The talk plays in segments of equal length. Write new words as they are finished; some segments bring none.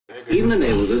even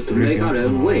enables us to make our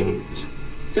own waves,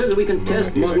 so that we can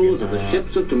test models of the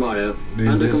ships of tomorrow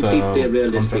under completely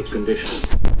realistic conditions.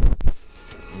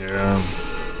 Yeah,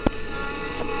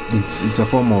 it's a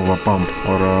form of a pump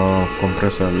or a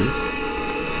compressor wheel.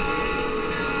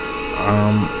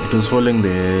 It was following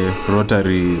the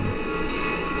rotary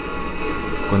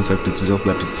concept. It's just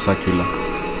that it's circular.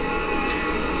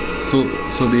 So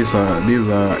these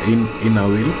are in a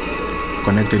wheel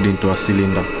connected into a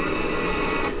cylinder.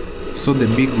 So the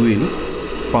big wheel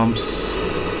pumps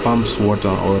water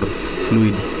or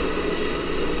fluid.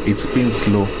 It spins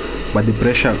slow, but the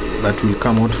pressure that will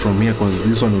come out from here, because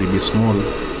this one will be small,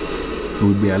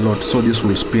 will be a lot. So this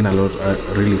will spin a lot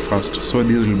really fast. So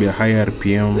this will be a high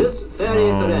RPM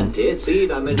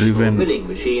driven milling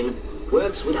machine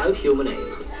works without human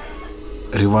aid.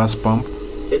 Reverse pump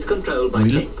It's controlled by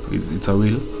wheel. It's a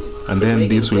wheel, and then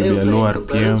this will be a low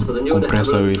RPM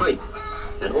compressor wheel.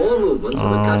 And all movements of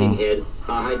the cutting head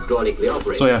are hydraulically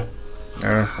operated. So yeah,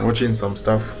 watching some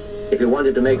stuff. If you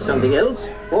wanted to make something else,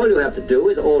 all you have to do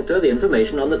is alter the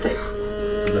information on the tape.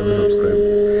 Let me subscribe.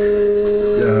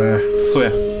 So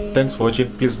yeah, thanks for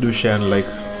watching. Please do share and like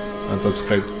and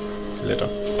subscribe. See you later.